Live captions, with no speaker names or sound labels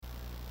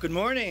Good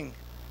morning.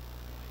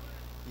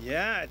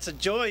 Yeah, it's a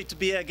joy to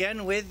be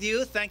again with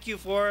you. Thank you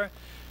for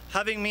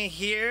having me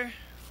here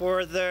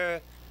for the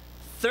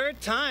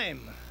third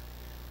time.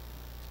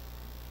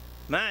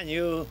 Man,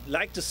 you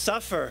like to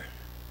suffer.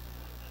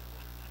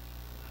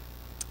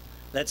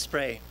 Let's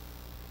pray.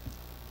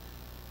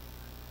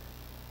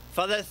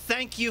 Father,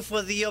 thank you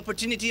for the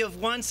opportunity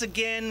of once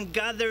again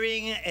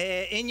gathering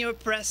in your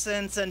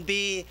presence and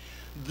be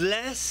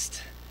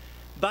blessed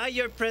by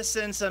your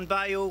presence and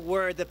by your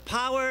word, the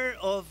power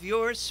of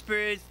your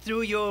Spirit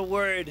through your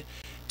word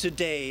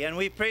today. And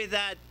we pray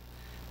that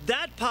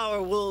that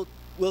power will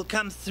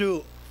come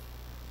through.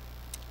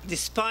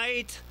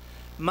 Despite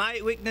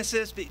my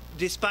weaknesses,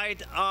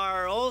 despite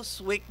our own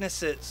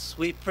weaknesses,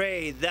 we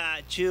pray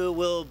that you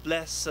will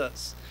bless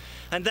us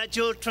and that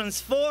you'll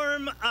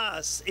transform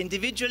us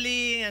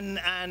individually and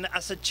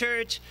as a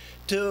church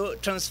to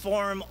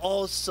transform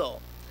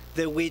also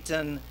the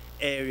Wheaton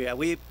area.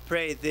 We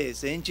pray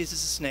this in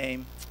Jesus'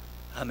 name.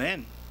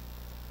 Amen.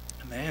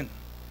 Amen.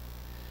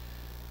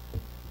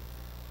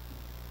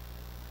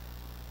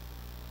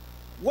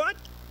 What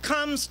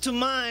comes to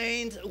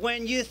mind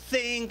when you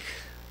think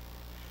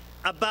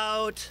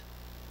about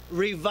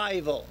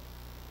revival?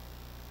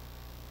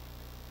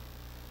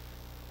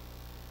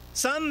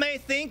 Some may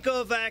think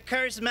of a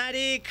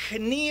charismatic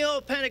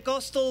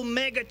neo-Pentecostal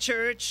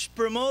megachurch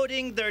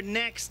promoting their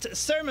next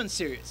sermon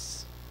series.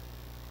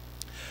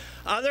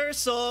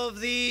 Others of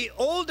the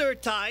older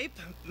type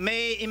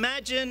may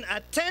imagine a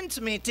tent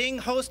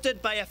meeting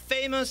hosted by a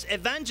famous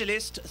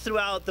evangelist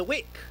throughout the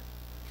week.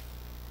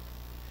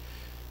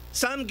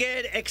 Some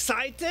get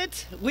excited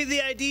with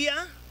the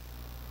idea,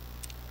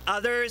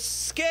 others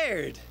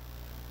scared.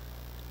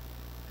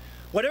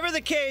 Whatever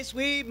the case,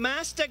 we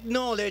must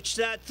acknowledge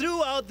that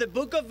throughout the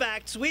book of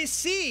Acts, we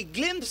see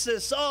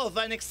glimpses of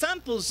and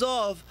examples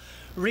of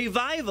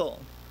revival.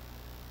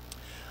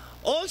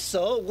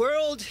 Also,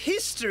 world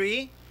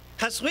history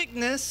has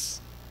witnessed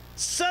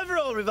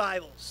several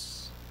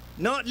revivals,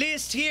 not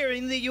least here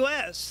in the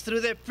US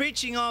through the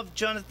preaching of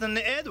Jonathan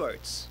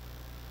Edwards.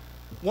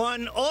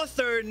 One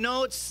author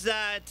notes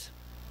that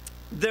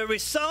the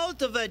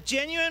result of a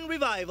genuine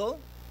revival,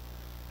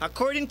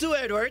 according to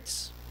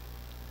Edwards,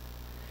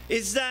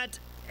 is that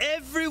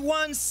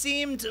everyone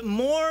seemed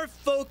more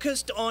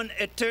focused on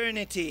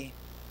eternity.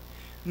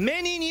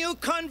 Many new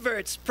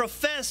converts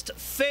professed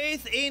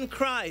faith in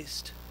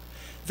Christ.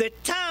 The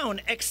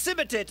town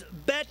exhibited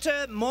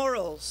better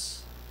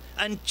morals,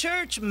 and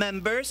church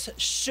members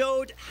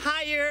showed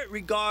higher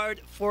regard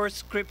for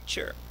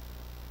Scripture.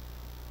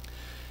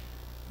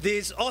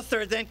 This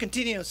author then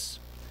continues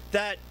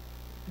that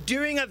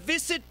during a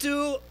visit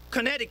to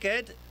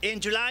Connecticut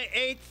in July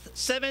 8th,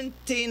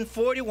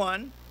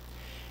 1741,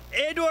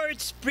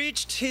 Edwards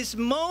preached his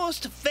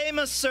most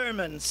famous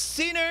sermon,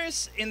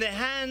 Sinners in the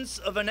Hands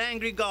of an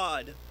Angry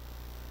God.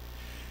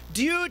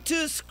 Due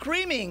to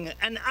screaming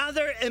and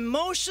other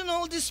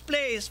emotional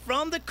displays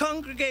from the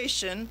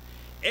congregation,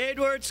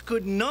 Edwards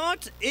could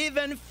not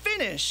even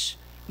finish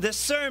the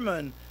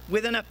sermon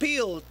with an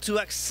appeal to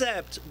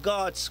accept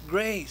God's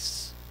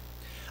grace.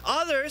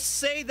 Others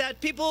say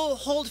that people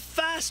hold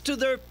fast to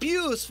their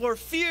pews for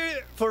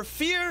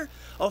fear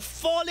of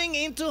falling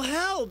into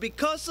hell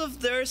because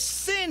of their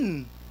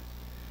sin.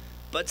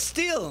 But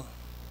still,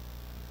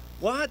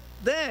 what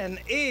then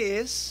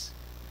is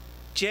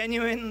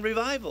genuine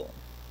revival?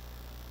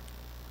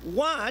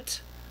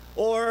 What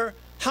or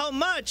how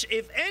much,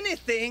 if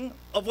anything,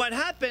 of what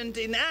happened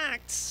in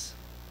Acts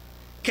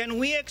can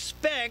we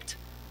expect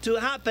to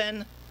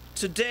happen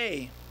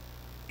today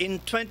in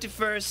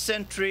 21st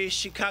century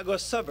Chicago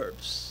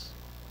suburbs?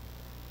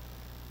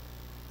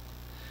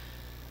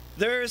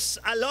 There's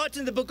a lot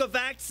in the book of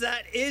Acts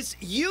that is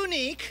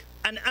unique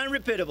and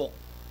unrepeatable.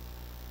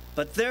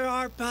 But there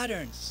are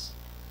patterns,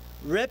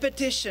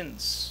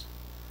 repetitions,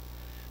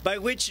 by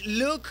which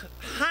Luke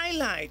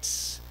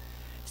highlights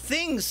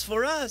things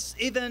for us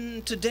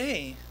even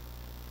today.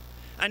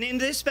 And in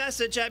this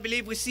passage, I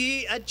believe we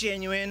see a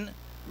genuine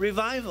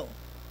revival,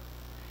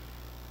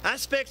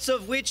 aspects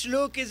of which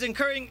Luke is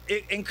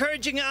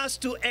encouraging us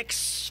to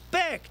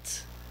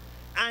expect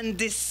and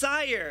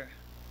desire.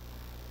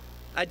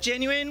 A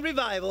genuine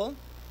revival,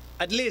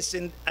 at least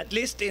in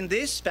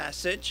this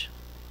passage,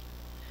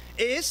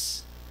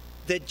 is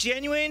the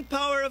genuine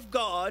power of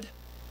God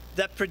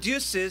that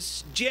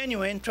produces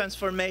genuine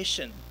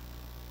transformation.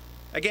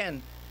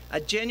 Again, a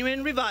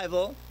genuine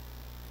revival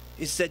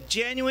is the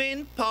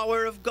genuine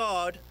power of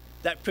God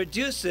that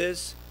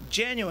produces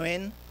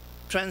genuine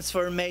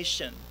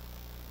transformation.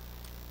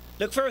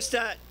 Look first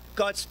at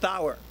God's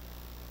power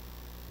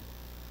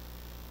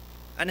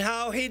and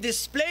how he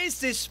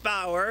displays this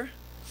power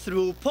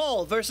through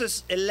Paul,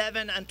 verses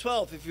 11 and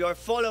 12, if you are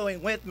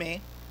following with me.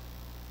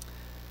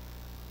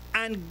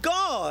 And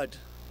God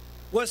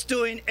was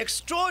doing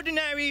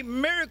extraordinary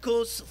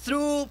miracles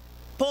through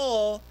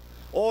Paul,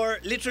 or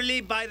literally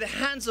by the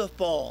hands of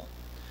Paul,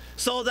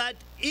 so that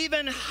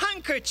even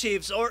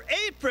handkerchiefs or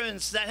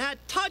aprons that had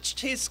touched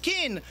his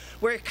skin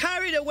were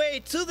carried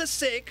away to the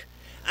sick,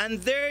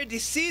 and their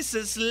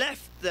diseases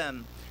left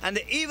them. and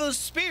the evil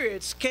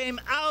spirits came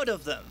out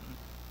of them.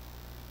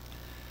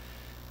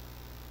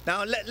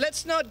 Now,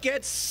 let's not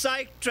get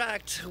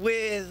sidetracked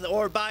with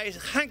or by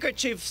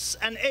handkerchiefs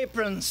and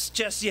aprons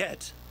just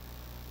yet.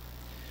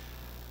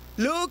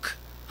 Luke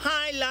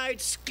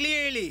highlights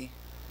clearly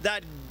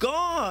that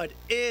God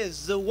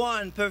is the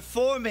one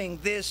performing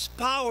these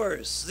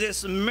powers,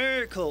 these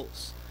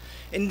miracles.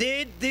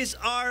 Indeed, these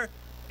are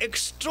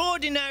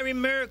extraordinary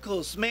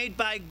miracles made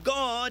by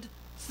God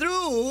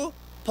through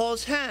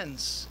Paul's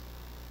hands.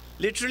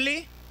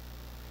 Literally,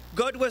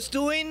 God was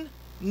doing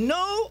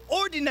no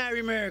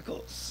ordinary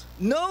miracles.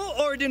 No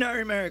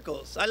ordinary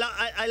miracles.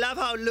 I love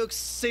how Luke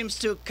seems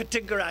to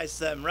categorize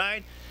them,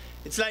 right?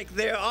 It's like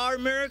there are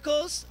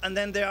miracles and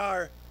then there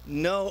are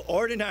no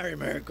ordinary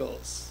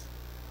miracles.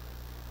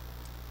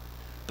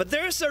 But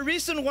there's a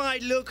reason why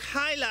Luke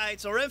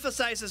highlights or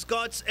emphasizes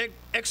God's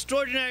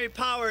extraordinary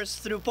powers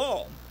through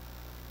Paul.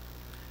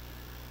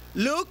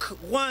 Luke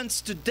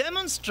wants to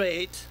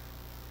demonstrate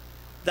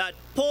that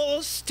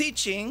Paul's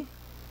teaching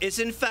is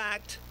in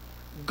fact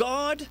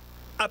God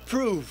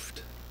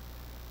approved.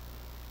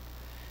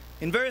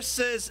 In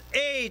verses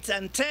 8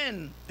 and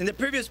 10 in the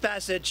previous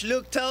passage,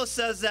 Luke tells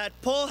us that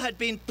Paul had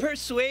been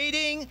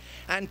persuading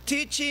and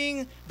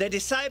teaching the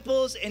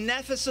disciples in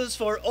Ephesus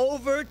for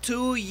over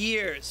 2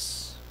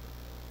 years.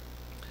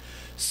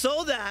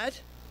 So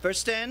that,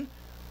 verse 10,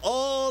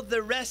 all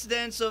the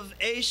residents of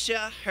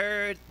Asia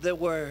heard the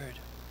word.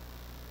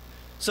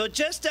 So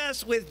just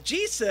as with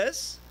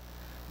Jesus,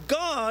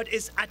 God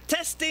is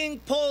attesting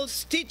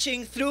Paul's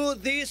teaching through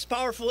these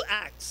powerful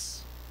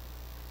acts.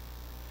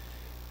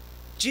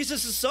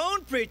 Jesus'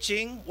 own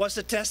preaching was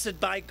attested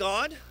by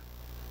God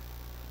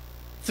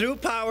through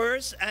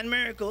powers and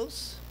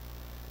miracles.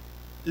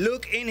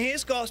 Luke in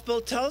his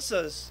gospel tells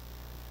us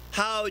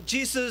how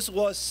Jesus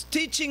was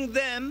teaching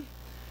them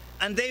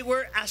and they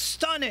were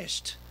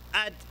astonished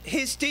at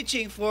his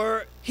teaching,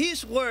 for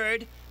his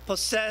word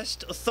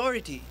possessed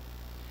authority.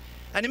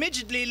 And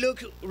immediately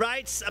Luke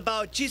writes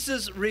about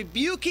Jesus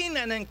rebuking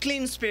an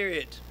unclean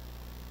spirit.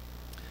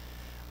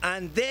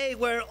 And they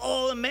were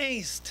all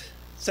amazed,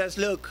 says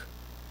Luke,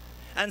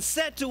 and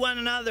said to one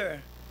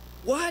another,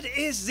 "What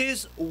is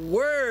this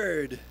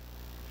word?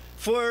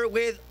 For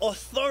with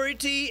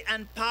authority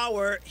and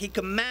power he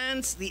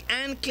commands the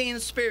unclean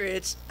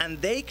spirits,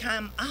 and they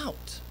come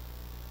out."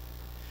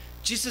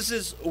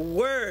 Jesus'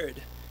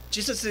 word,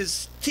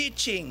 Jesus'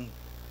 teaching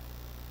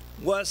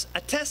was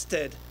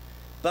attested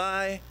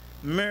by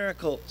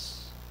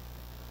miracles.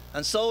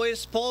 And so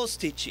is Paul's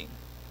teaching.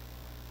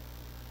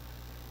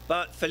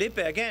 But Felipe,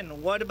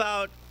 again, what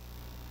about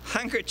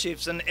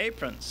handkerchiefs and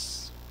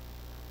aprons?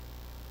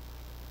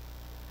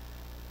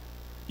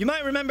 You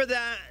might remember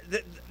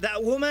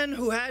that woman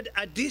who had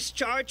a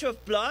discharge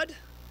of blood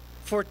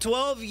for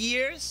 12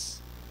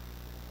 years.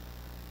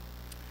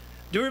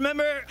 Do you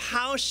remember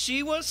how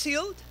she was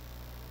healed?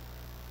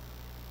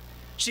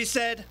 She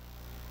said,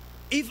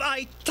 "If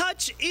I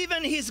touch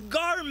even his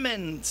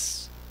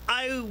garments,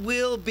 I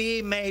will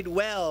be made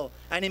well."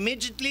 And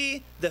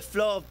immediately the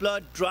flow of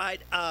blood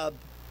dried up.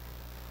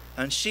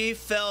 And she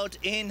felt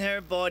in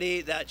her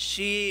body that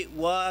she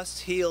was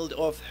healed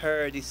of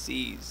her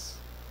disease.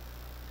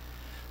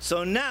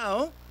 So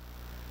now,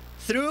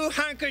 through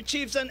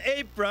handkerchiefs and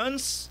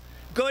aprons,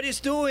 God is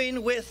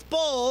doing with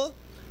Paul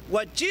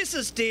what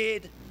Jesus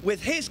did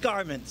with his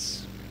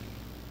garments.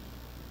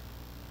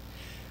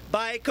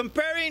 By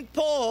comparing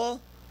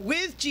Paul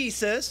with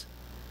Jesus,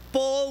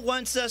 Paul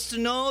wants us to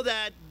know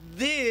that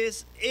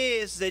this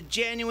is the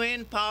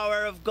genuine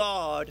power of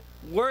God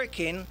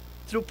working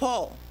through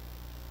Paul.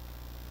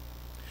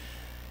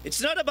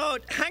 It's not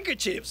about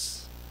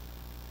handkerchiefs.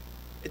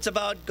 It's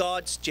about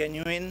God's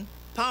genuine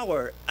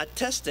power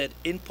attested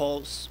in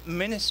Paul's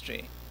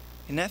ministry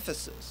in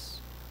Ephesus.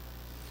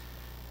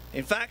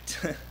 In fact,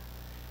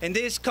 in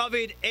this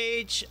COVID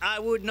age, I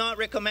would not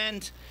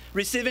recommend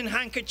receiving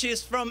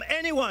handkerchiefs from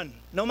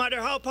anyone, no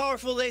matter how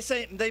powerful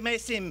they may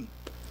seem.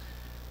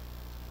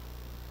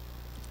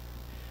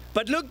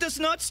 But Luke does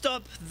not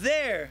stop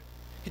there.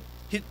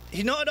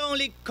 He not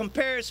only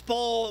compares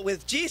Paul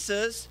with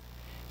Jesus,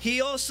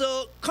 he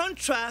also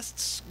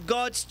contrasts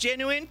God's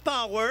genuine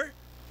power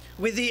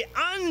with the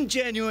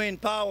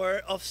ungenuine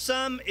power of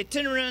some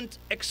itinerant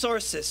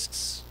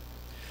exorcists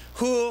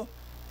who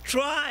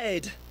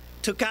tried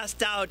to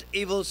cast out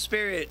evil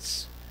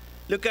spirits.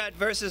 Look at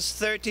verses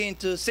 13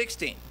 to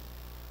 16.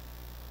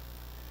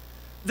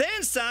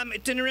 Then some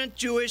itinerant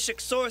Jewish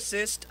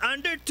exorcists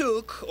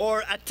undertook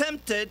or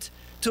attempted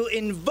to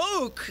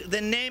invoke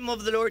the name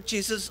of the Lord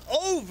Jesus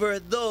over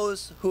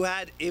those who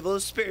had evil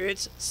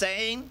spirits,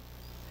 saying,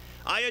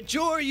 "I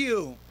adjure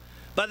you,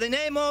 by the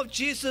name of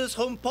Jesus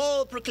whom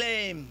Paul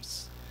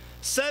proclaims."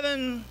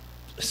 Seven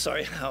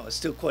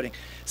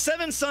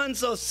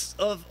sons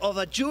of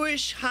a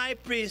Jewish high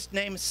priest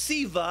named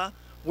Siva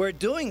were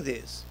doing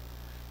this.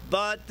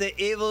 But the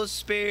evil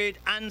spirit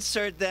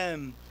answered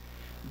them,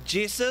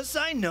 "Jesus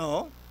I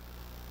know,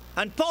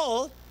 and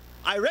Paul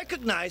I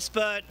recognize,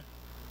 but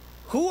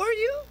who are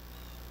you?"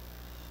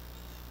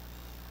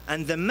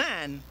 And the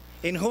man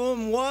in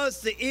whom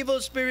was the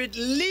evil spirit,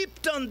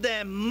 leaped on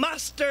them,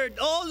 mastered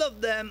all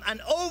of them,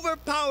 and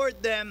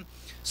overpowered them,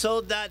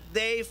 so that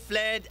they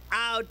fled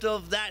out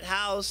of that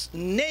house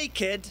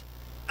naked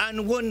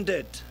and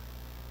wounded.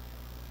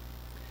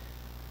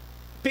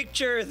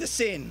 Picture the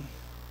scene.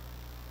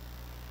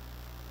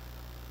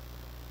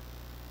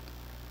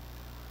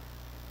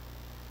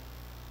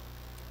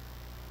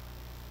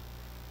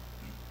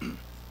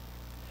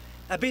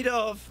 A bit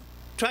of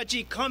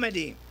tragic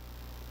comedy.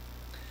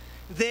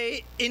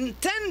 They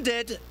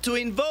intended to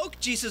invoke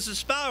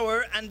Jesus'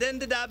 power and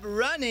ended up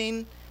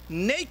running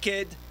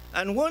naked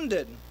and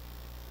wounded.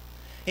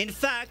 In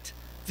fact,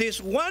 this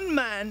one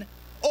man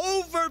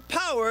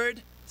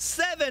overpowered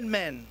 7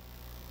 men.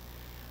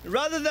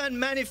 Rather than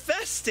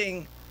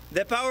manifesting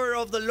the power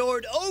of the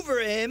Lord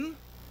over him,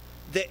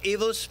 the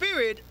evil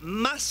spirit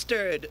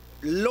mastered,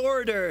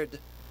 lorded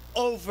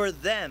over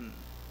them.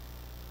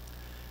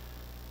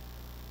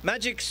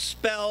 Magic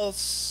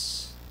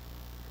spells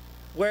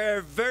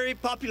were very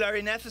popular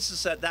in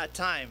Ephesus at that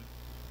time.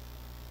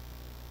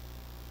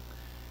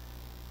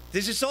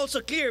 This is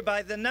also clear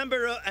by the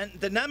number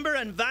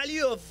and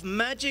value of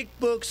magic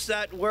books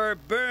that were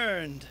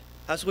burned,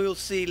 as we will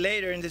see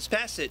later in this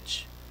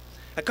passage.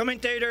 A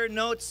commentator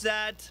notes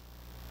that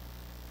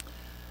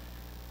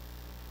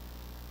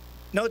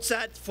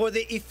for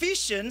the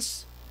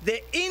Ephesians,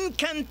 the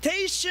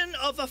incantation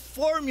of a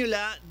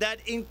formula that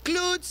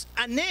includes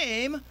a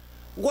name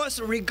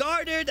was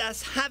regarded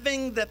as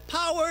having the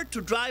power to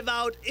drive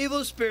out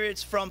evil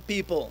spirits from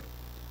people.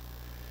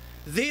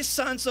 These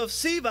sons of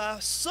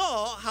Sceva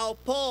saw how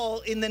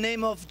Paul, in the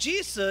name of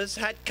Jesus,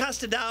 had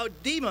casted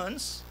out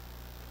demons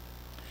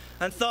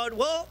and thought,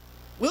 well,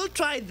 we'll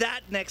try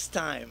that next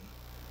time.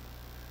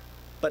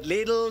 But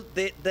little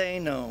did they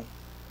know.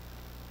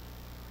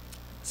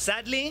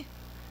 Sadly,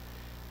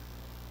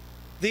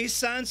 these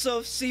sons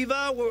of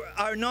Sceva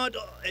are not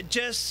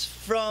just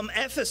from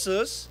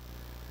Ephesus.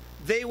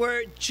 They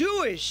were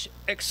Jewish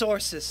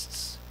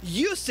exorcists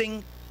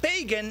using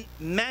pagan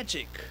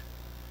magic,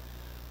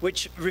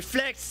 which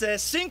reflects the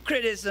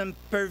syncretism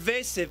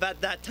pervasive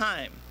at that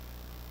time.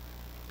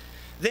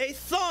 They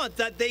thought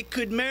that they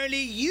could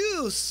merely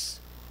use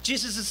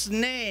Jesus'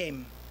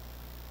 name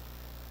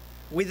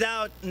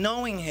without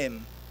knowing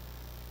him.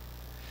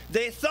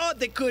 They thought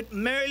they could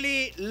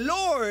merely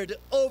lord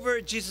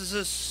over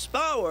Jesus'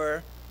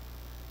 power,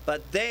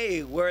 but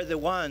they were the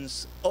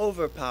ones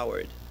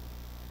overpowered.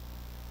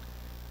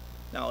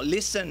 Now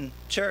listen,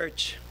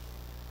 church.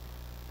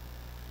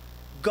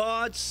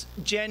 God's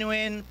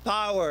genuine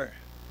power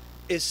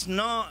is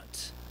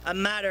not a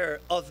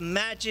matter of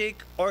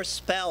magic or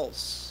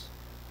spells.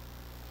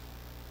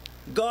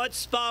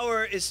 God's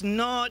power is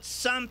not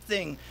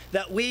something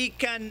that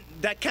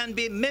can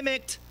be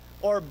mimicked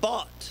or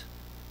bought.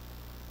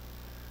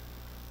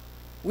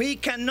 We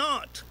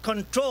cannot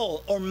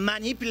control or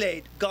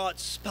manipulate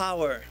God's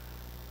power.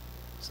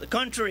 It's the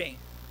contrary.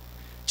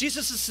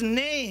 Jesus'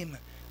 name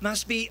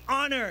must be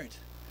honored,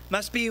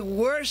 must be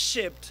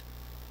worshipped.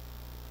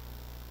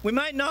 We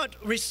might not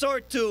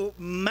resort to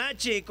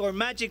magic or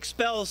magic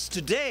spells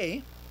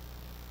today,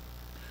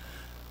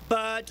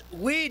 but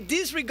we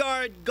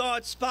disregard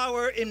God's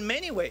power in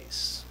many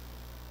ways.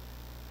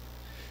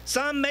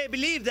 Some may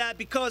believe that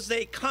because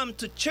they come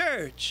to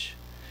church,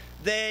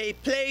 they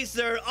place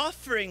their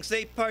offerings,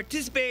 they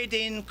participate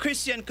in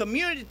Christian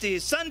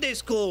communities, Sunday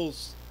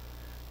schools,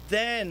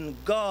 then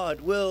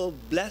God will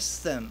bless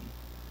them,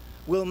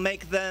 will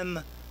make them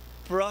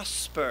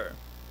prosper.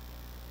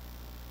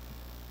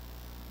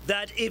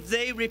 That if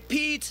they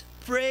repeat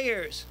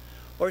prayers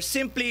or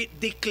simply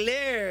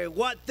declare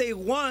what they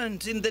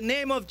want in the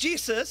name of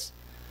Jesus,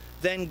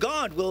 then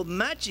God will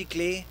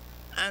magically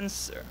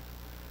answer.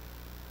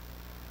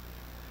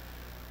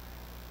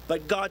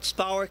 But God's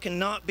power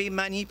cannot be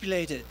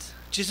manipulated.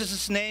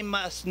 Jesus' name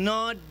must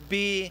not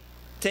be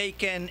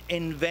taken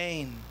in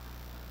vain.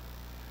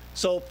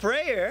 So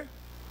prayer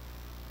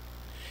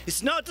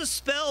is not a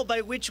spell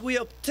by which we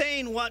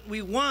obtain what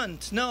we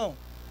want. No,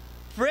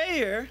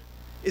 prayer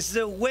is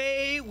the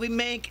way we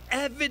make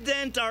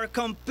evident our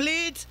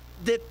complete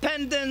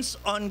dependence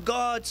on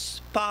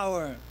God's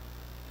power.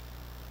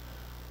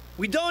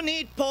 We don't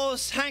need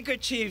Paul's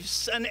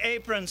handkerchiefs and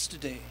aprons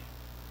today.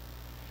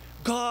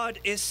 God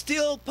is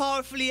still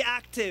powerfully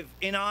active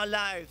in our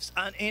lives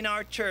and in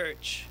our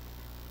church.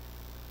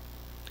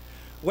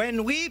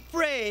 When we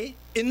pray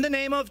in the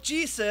name of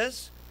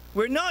Jesus,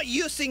 we're not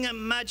using a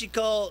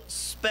magical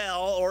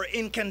spell or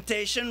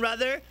incantation.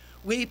 Rather,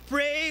 we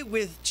pray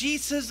with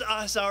Jesus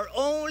as our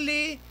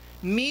only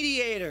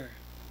mediator.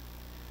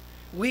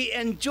 We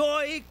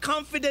enjoy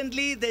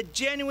confidently the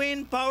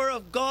genuine power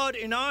of God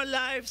in our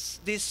lives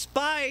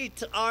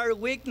despite our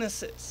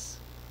weaknesses.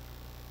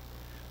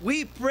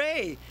 We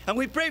pray, and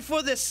we pray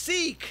for the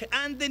sick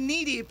and the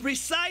needy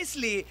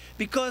precisely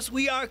because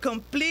we are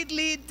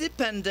completely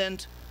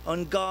dependent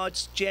on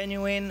God's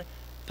genuine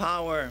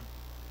power.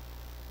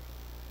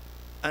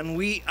 And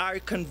we are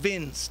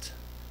convinced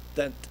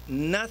that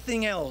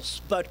nothing else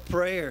but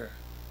prayer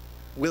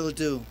will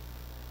do.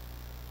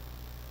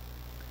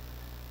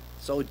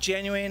 So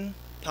genuine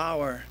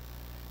power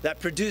that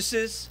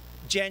produces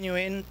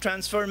genuine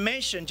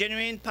transformation.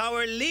 Genuine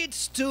power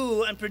leads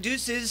to and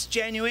produces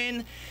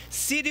genuine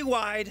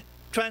citywide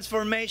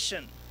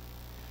transformation.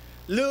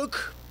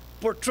 Luke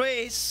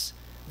portrays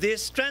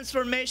this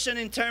transformation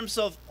in terms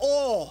of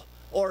awe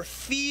or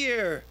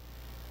fear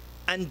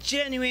and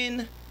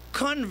genuine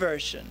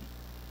conversion.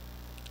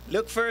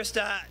 Look first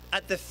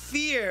at the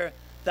fear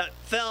that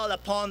fell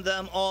upon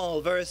them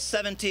all, verse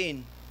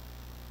 17.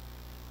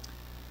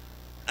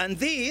 And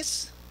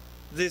this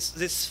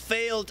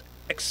failed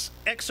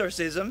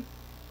exorcism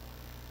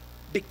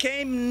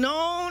became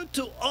known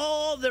to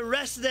all the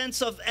residents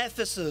of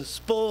Ephesus,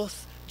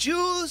 both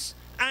Jews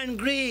and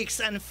Greeks,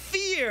 and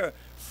fear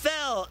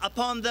fell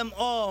upon them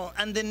all,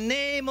 and the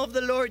name of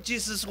the Lord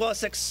Jesus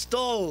was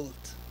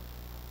extolled.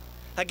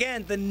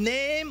 Again, the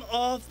name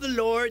of the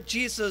Lord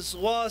Jesus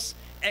was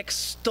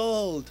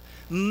extolled,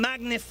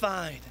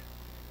 magnified.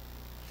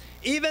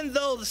 Even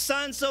though the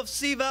sons of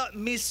Sceva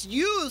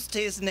misused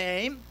his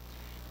name,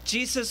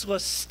 Jesus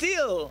was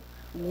still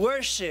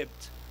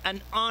worshipped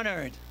and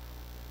honored.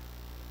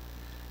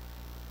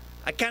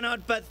 I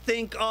cannot but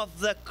think of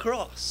the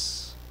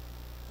cross,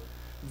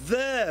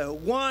 the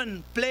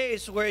one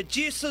place where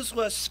Jesus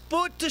was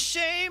put to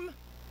shame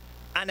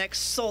and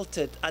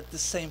exalted at the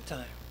same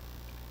time.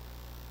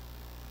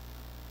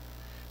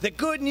 The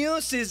good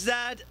news is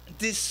that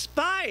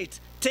despite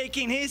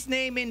taking his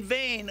name in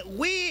vain,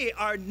 we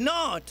are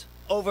not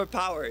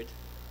overpowered,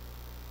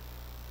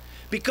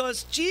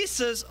 because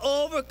Jesus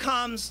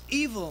overcomes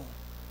evil.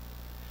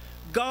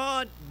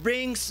 God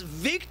brings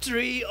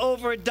victory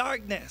over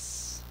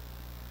darkness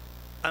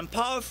and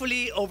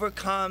powerfully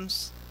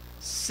overcomes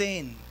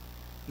sin.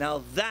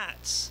 Now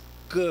that's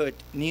good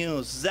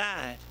news.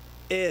 That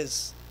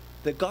is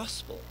the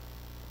gospel.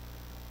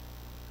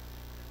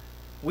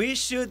 We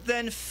should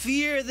then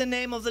fear the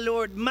name of the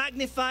Lord,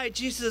 magnify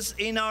Jesus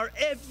in our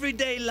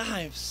everyday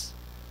lives.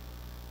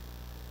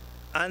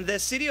 And the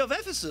city of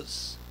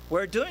Ephesus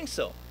were doing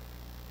so.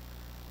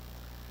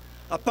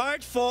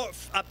 Apart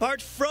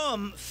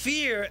from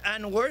fear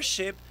and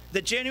worship,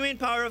 the genuine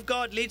power of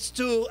God leads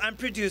to and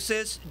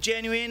produces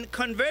genuine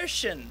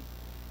conversion.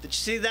 Did you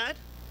see that?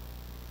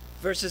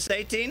 Verses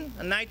 18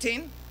 and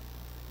 19.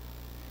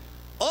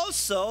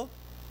 Also,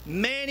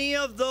 many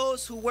of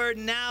those who were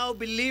now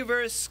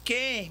believers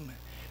came,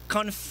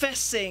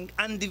 confessing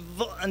and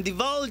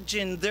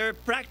divulging their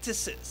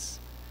practices.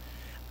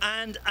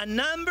 And a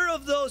number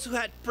of those who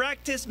had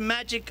practiced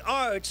magic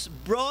arts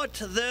brought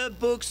their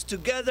books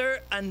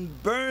together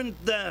and burned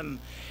them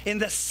in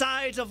the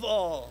sight of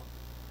all.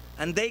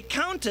 And they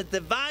counted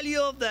the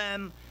value of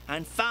them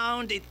and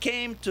found it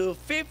came to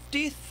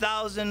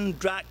 50,000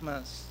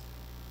 drachmas.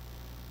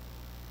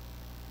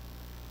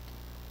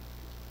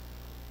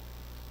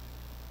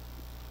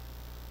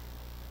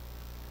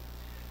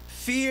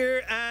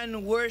 Fear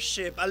and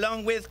worship,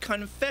 along with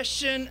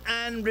confession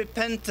and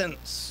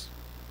repentance.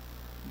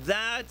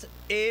 That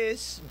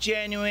is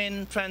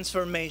genuine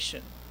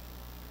transformation.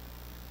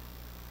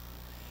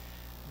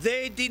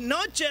 They did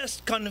not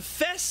just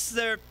confess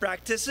their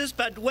practices,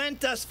 but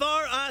went as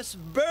far as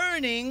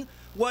burning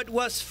what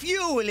was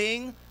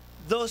fueling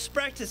those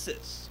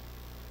practices.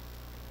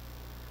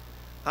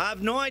 I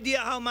have no idea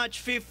how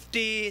much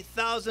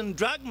 50,000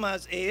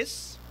 drachmas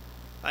is.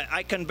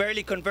 I can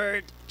barely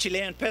convert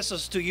Chilean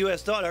pesos to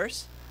US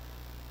dollars.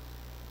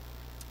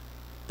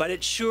 But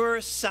it sure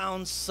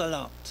sounds a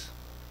lot.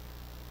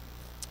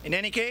 In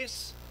any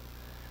case,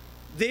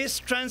 this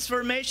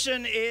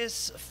transformation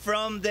is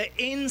from the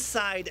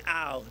inside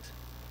out.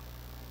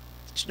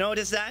 Did you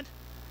notice that?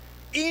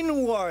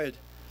 Inward,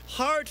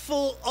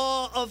 heartful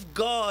awe of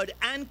God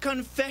and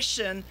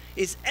confession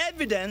is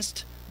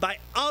evidenced by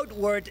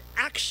outward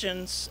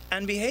actions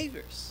and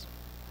behaviors,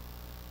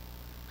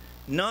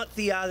 not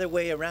the other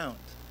way around.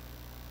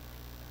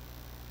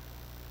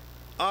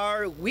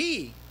 Are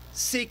we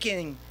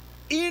seeking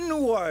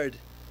inward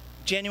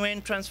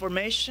genuine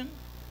transformation?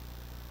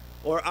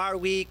 Or are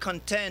we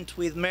content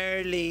with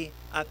merely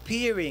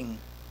appearing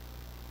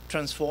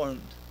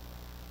transformed?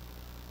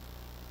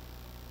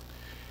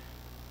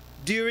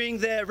 During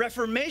the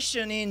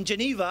Reformation in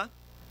Geneva,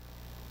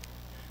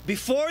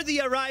 before the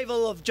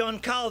arrival of John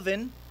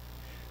Calvin,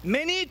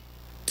 many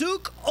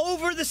took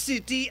over the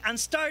city and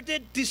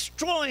started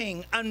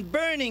destroying and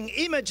burning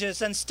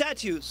images and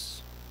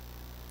statues,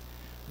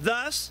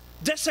 thus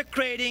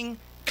desecrating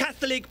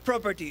Catholic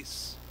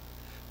properties.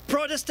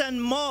 Protestant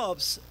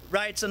mobs,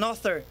 writes an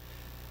author,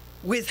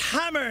 with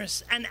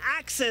hammers and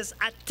axes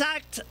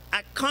attacked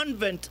a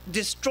convent,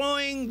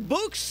 destroying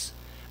books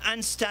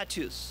and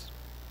statues.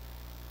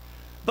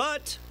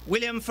 But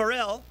William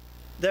Farel,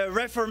 the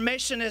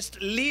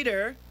Reformationist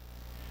leader,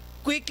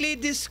 quickly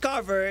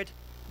discovered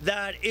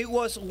that it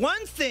was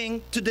one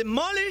thing to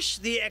demolish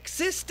the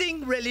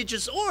existing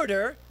religious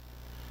order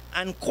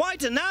and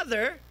quite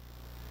another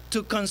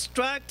to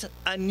construct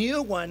a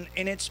new one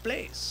in its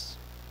place.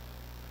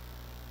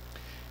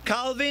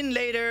 Calvin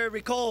later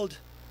recalled,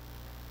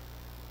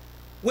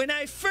 "When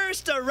I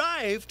first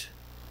arrived,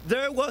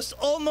 there was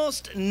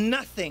almost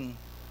nothing.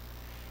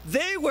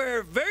 They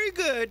were very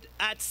good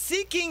at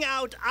seeking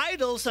out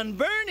idols and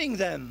burning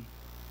them.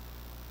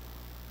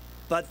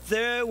 But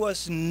there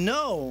was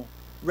no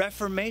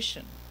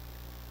reformation.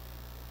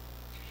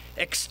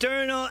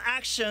 External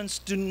actions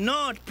do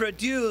not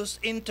produce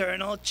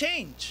internal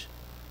change.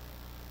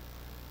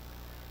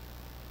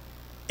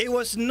 It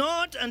was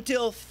not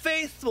until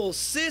faithful,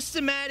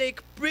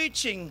 systematic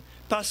preaching,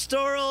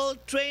 pastoral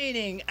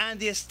training, and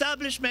the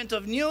establishment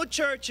of new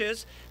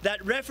churches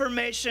that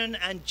Reformation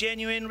and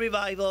genuine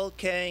revival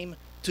came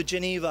to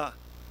Geneva.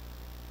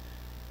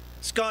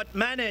 Scott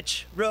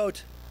Manetsch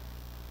wrote,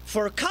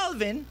 "For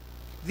Calvin,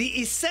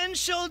 the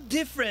essential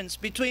difference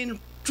between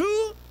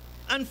true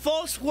and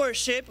false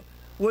worship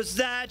was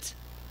that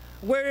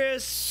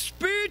whereas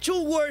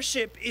spiritual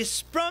worship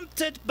is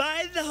prompted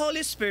by the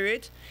Holy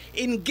Spirit,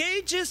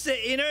 engages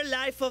the inner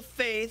life of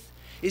faith,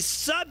 is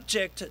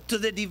subject to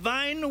the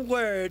divine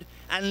word,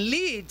 and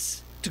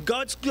leads to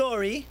God's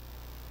glory,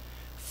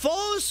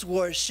 false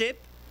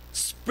worship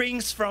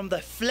springs from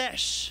the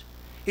flesh,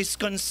 is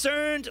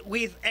concerned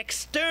with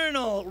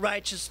external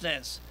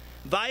righteousness,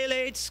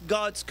 violates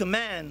God's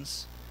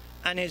commands,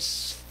 and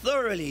is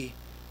thoroughly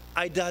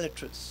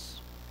idolatrous."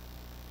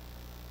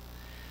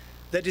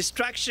 The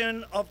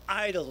distraction of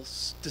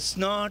idols does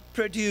not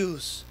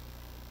produce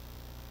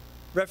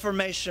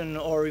reformation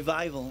or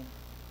revival.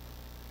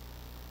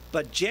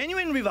 But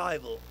genuine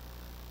revival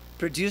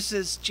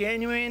produces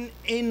genuine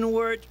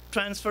inward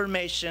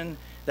transformation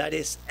that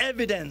is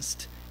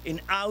evidenced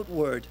in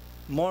outward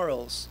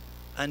morals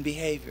and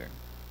behavior.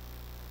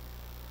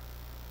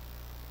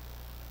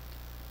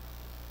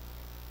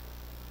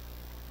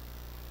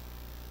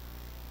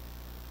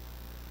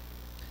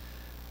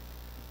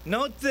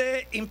 Note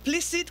the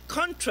implicit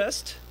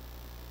contrast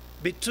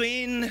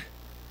between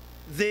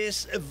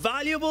these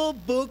valuable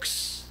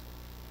books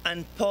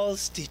and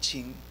Paul's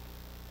teaching.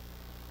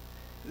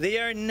 They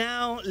are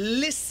now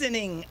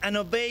listening and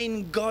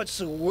obeying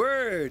God's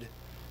word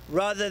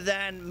rather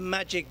than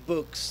magic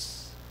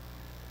books.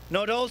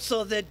 Note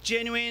also that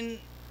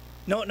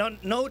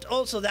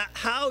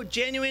how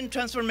genuine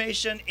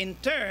transformation in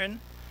turn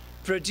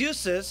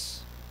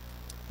produces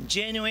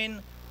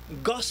genuine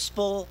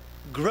gospel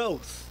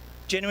growth.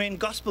 Genuine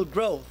gospel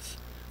growth.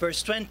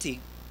 Verse 20.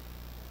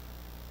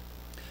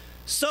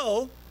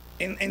 So,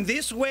 in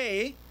this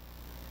way,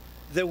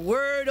 the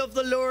word of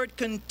the Lord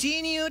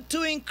continued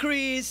to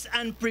increase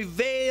and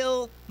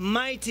prevail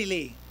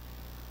mightily.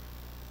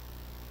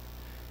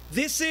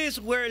 This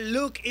is where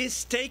Luke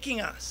is taking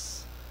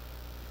us.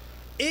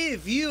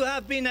 If you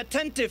have been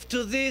attentive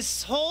to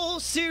this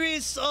whole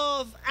series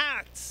of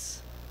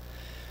Acts,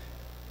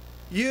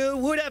 you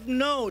would have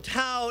noted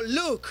how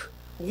Luke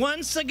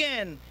once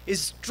again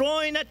is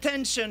drawing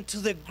attention to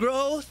the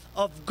growth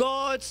of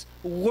God's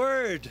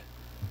word.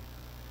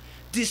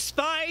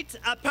 Despite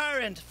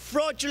apparent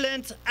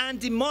fraudulent and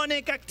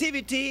demonic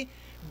activity,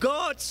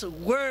 God's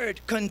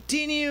word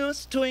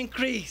continues to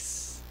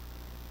increase.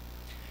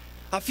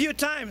 A few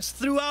times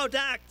throughout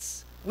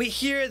Acts, we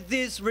hear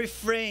this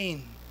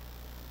refrain.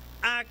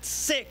 Acts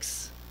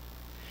 6.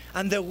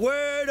 And the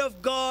word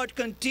of God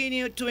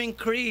continued to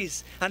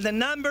increase, and the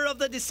number of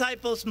the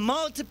disciples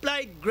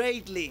multiplied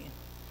greatly.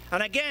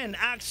 And again,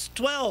 Acts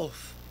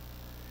 12.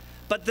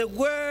 But the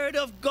word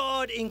of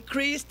God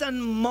increased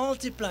and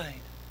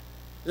multiplied.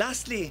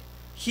 Lastly,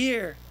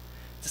 here,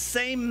 the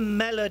same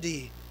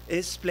melody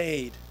is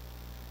played.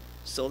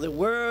 So the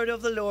word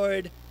of the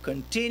Lord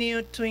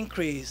continued to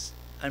increase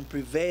and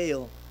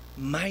prevail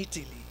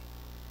mightily.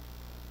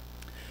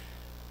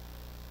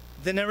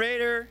 The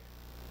narrator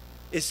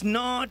is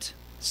not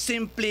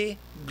simply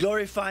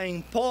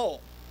glorifying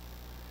Paul.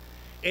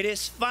 It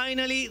is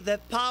finally the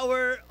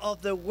power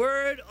of the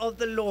word of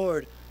the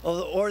Lord,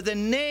 or the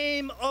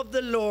name of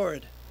the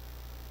Lord,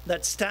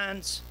 that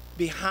stands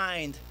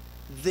behind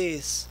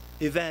these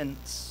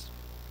events.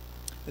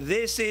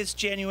 This is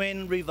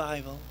genuine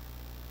revival.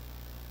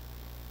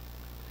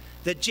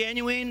 The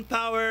genuine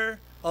power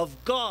of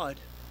God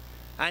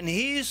and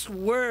His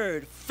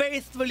word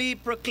faithfully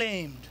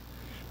proclaimed,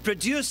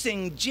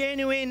 producing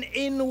genuine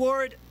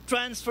inward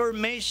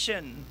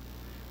transformation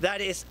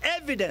that is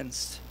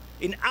evidenced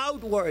in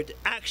outward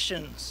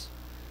actions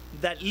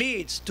that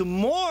leads to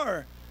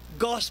more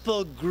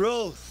gospel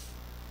growth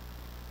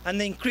and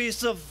the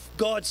increase of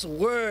God's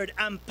word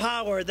and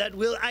power that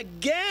will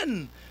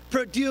again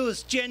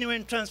produce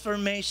genuine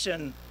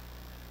transformation,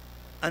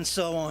 and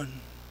so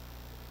on.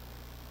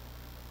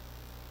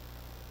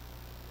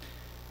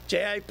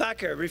 J.I.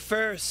 Packer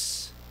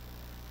refers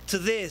to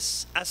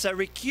this as a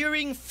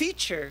recurring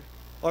feature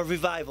of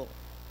revival.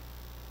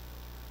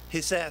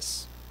 He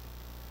says,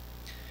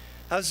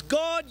 as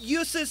God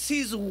uses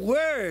His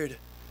word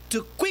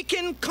to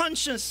quicken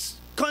consciences,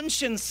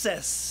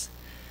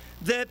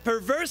 the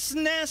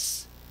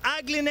perverseness,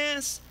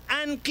 ugliness,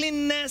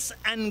 uncleanness,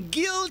 and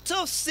guilt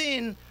of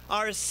sin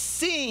are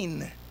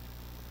seen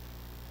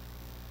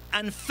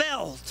and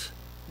felt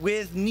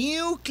with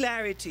new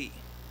clarity,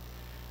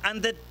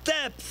 and the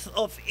depth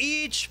of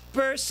each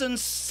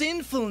person's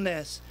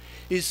sinfulness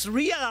is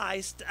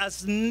realized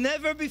as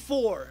never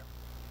before.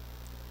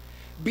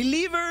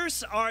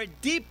 Believers are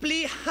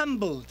deeply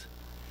humbled.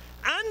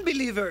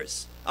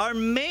 Unbelievers are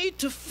made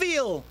to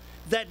feel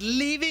that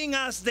living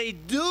as they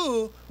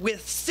do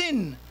with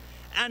sin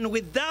and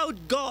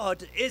without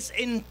God is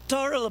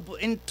intolerable,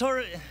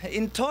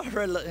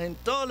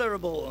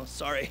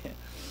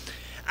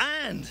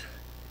 and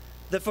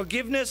the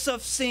forgiveness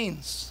of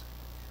sins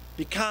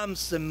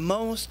becomes the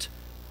most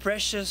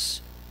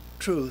precious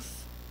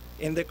truth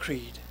in the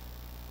creed.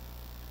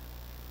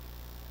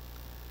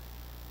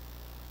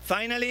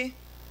 Finally,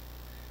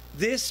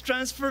 this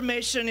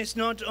transformation is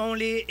not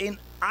only in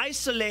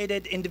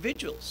isolated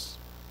individuals.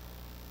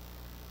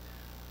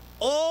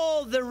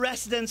 All the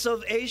residents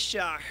of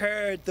Asia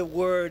heard the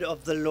word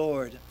of the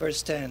Lord.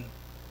 Verse 10.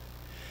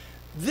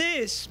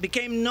 This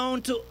became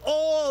known to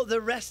all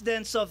the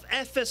residents of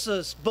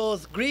Ephesus,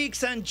 both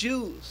Greeks and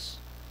Jews,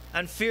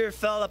 and fear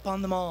fell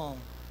upon them all.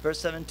 Verse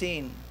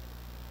 17.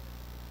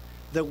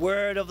 The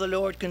word of the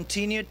Lord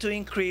continued to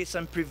increase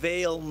and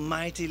prevail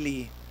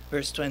mightily.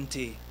 Verse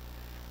 20.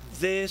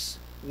 This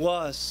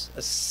was a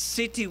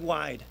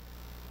citywide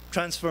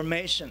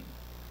transformation.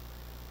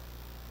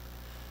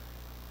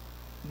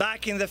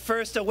 Back in the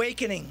First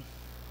Awakening,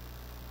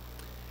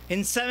 in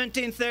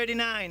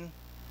 1739,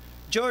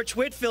 George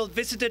Whitefield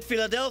visited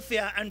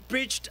Philadelphia and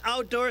preached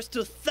outdoors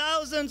to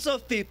thousands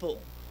of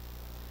people.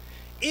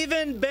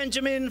 Even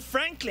Benjamin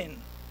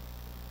Franklin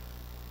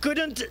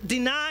couldn't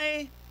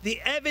deny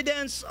the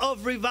evidence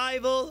of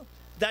revival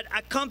that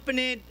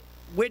accompanied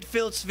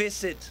Whitefield's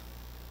visit.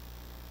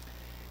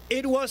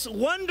 It was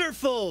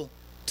wonderful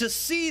to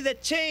see the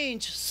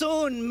change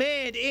soon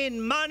made in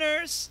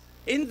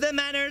the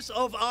manners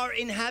of our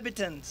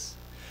inhabitants.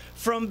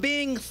 From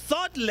being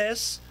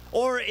thoughtless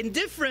or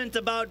indifferent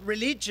about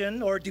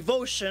religion or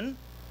devotion,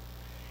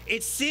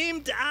 it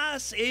seemed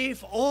as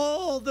if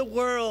all the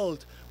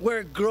world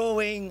were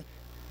growing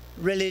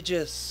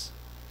religious,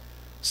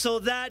 so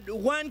that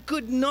one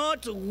could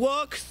not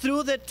walk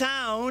through the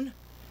town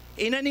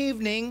in an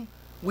evening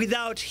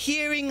without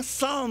hearing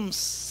psalms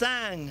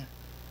sung.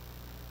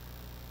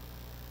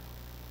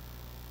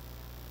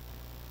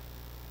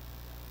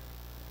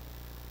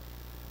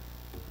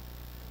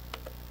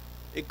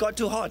 It got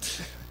too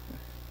hot.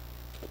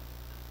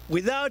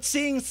 Without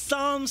seeing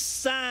psalms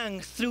sung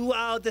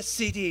throughout the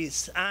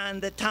cities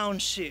and the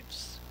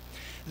townships.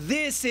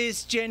 This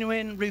is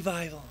genuine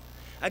revival.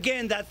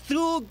 Again, that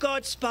through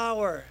God's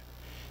power,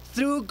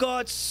 through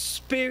God's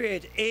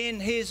Spirit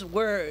in His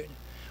Word,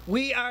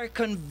 we are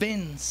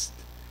convinced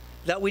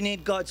that we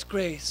need God's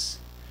grace.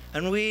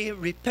 And we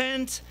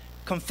repent,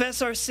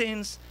 confess our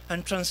sins,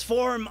 and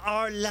transform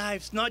our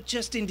lives, not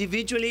just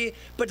individually,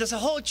 but as a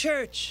whole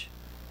church.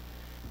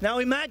 Now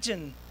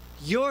imagine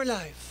your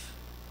life.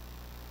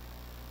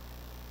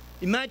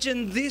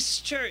 Imagine this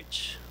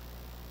church.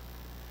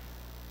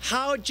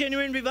 How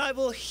genuine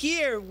revival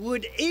here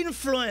would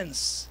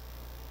influence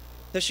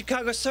the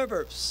Chicago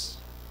suburbs.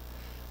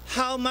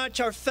 How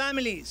much our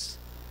families,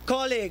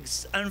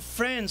 colleagues, and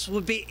friends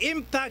would be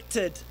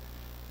impacted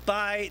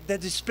by the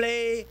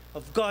display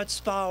of God's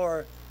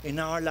power in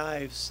our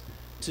lives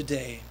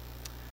today.